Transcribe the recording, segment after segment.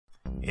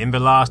In the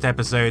last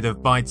episode of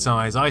Byte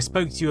Size, I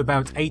spoke to you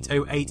about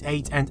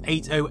 8088 and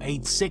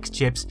 8086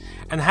 chips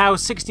and how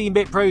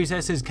 16-bit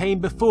processors came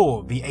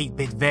before the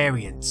 8-bit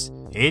variants.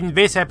 In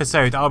this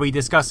episode, I'll be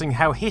discussing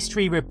how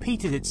history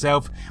repeated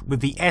itself with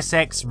the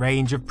SX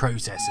range of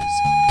processors.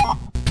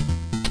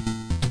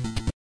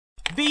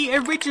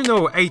 The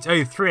original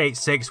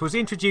 80386 was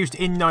introduced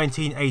in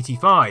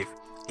 1985,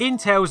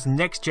 Intel's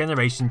next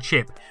generation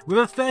chip with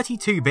a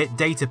 32-bit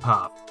data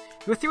path.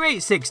 The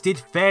 386 did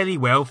fairly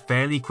well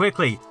fairly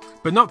quickly,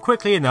 but not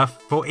quickly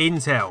enough for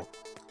Intel.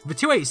 The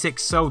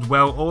 286 sold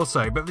well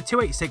also, but the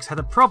 286 had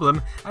a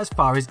problem as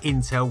far as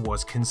Intel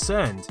was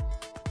concerned.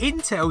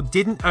 Intel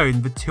didn't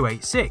own the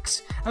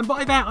 286, and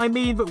by that I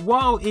mean that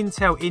while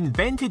Intel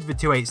invented the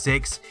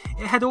 286,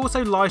 it had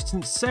also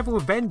licensed several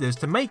vendors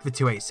to make the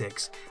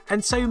 286,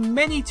 and so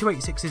many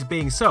 286s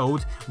being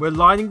sold were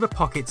lining the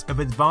pockets of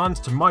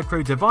Advanced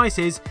Micro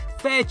Devices,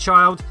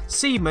 Fairchild,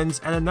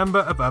 Siemens and a number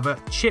of other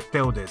chip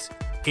builders.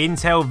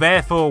 Intel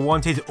therefore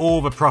wanted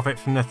all the profit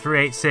from the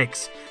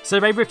 386,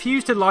 so they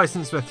refused to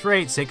license the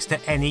 386 to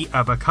any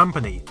other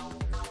company.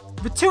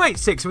 The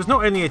 286 was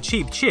not only a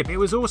cheap chip, it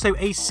was also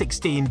a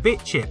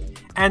 16-bit chip,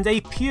 and a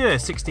pure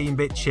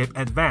 16-bit chip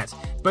at that,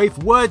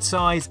 both word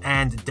size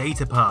and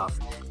data path.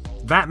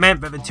 That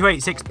meant that the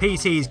 286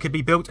 PCs could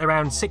be built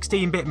around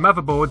 16-bit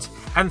motherboards,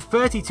 and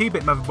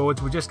 32-bit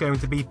motherboards were just going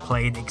to be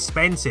plain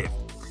expensive.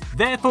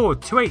 Therefore,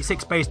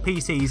 286-based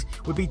PCs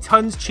would be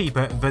tons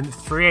cheaper than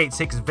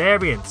 386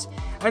 variants,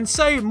 and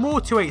so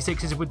more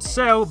 286s would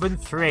sell than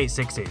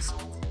 386s.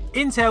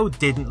 Intel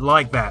didn't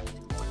like that.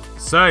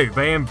 So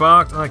they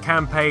embarked on a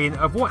campaign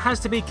of what has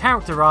to be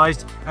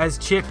characterised as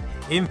chip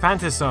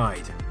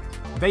infanticide.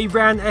 They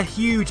ran a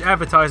huge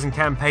advertising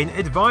campaign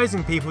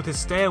advising people to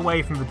stay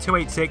away from the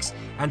 286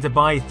 and to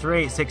buy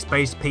 386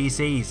 based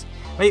PCs.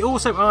 They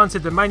also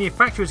answered the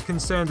manufacturers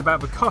concerned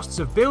about the costs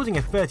of building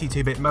a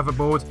 32-bit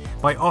motherboard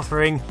by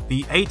offering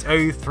the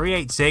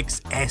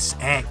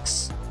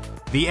 80386SX.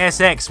 The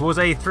SX was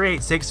a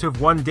 386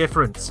 with one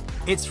difference.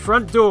 Its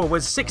front door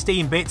was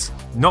 16 bits,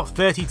 not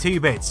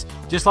 32 bits,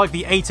 just like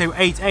the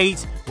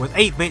 8088 was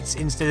 8 bits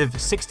instead of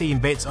 16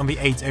 bits on the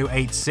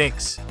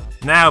 8086.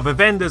 Now, the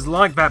vendors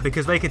liked that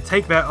because they could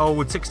take their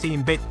old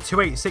 16-bit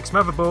 286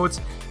 motherboards,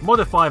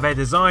 modify their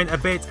design a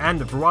bit,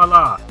 and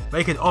voila,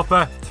 they could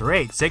offer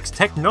 386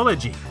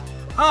 technology.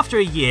 After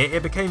a year,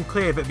 it became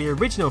clear that the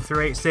original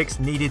 386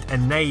 needed a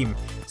name,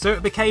 so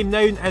it became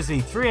known as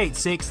the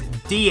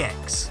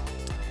 386DX.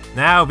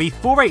 Now, the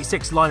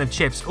 486 line of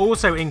chips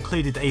also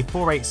included a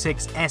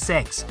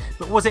 486SX,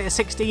 but was it a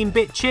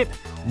 16-bit chip?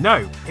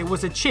 No, it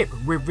was a chip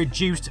with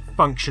reduced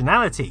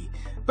functionality.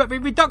 But the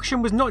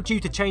reduction was not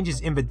due to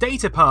changes in the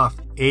data path.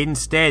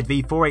 Instead,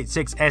 the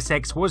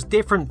 486SX was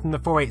different from the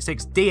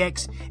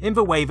 486DX in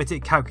the way that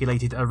it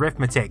calculated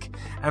arithmetic,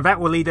 and that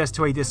will lead us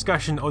to a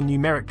discussion on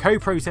numeric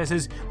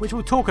coprocessors, which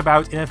we'll talk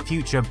about in a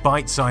future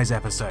bite-size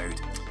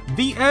episode.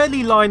 The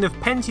early line of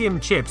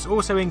Pentium chips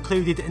also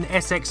included an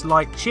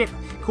SX-like chip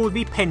called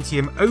the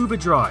Pentium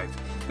Overdrive.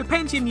 The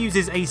Pentium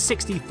uses a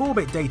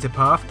 64-bit data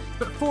path,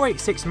 but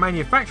 486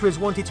 manufacturers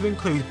wanted to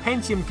include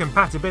Pentium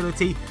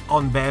compatibility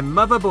on their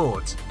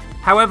motherboards.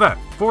 However,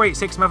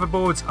 486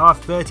 motherboards are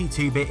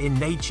 32-bit in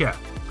nature.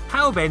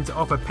 How then to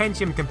offer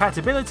Pentium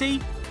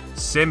compatibility?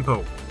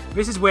 Simple.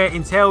 This is where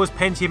Intel's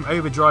Pentium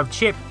Overdrive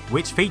chip,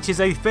 which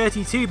features a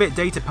 32-bit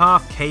data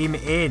path, came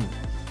in.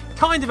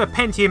 Kind of a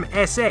Pentium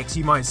SX,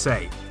 you might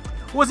say.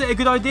 Was it a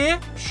good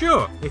idea?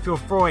 Sure, if your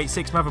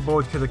 486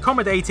 motherboard could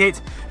accommodate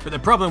it, but the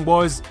problem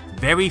was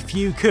very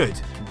few could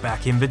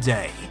back in the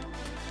day.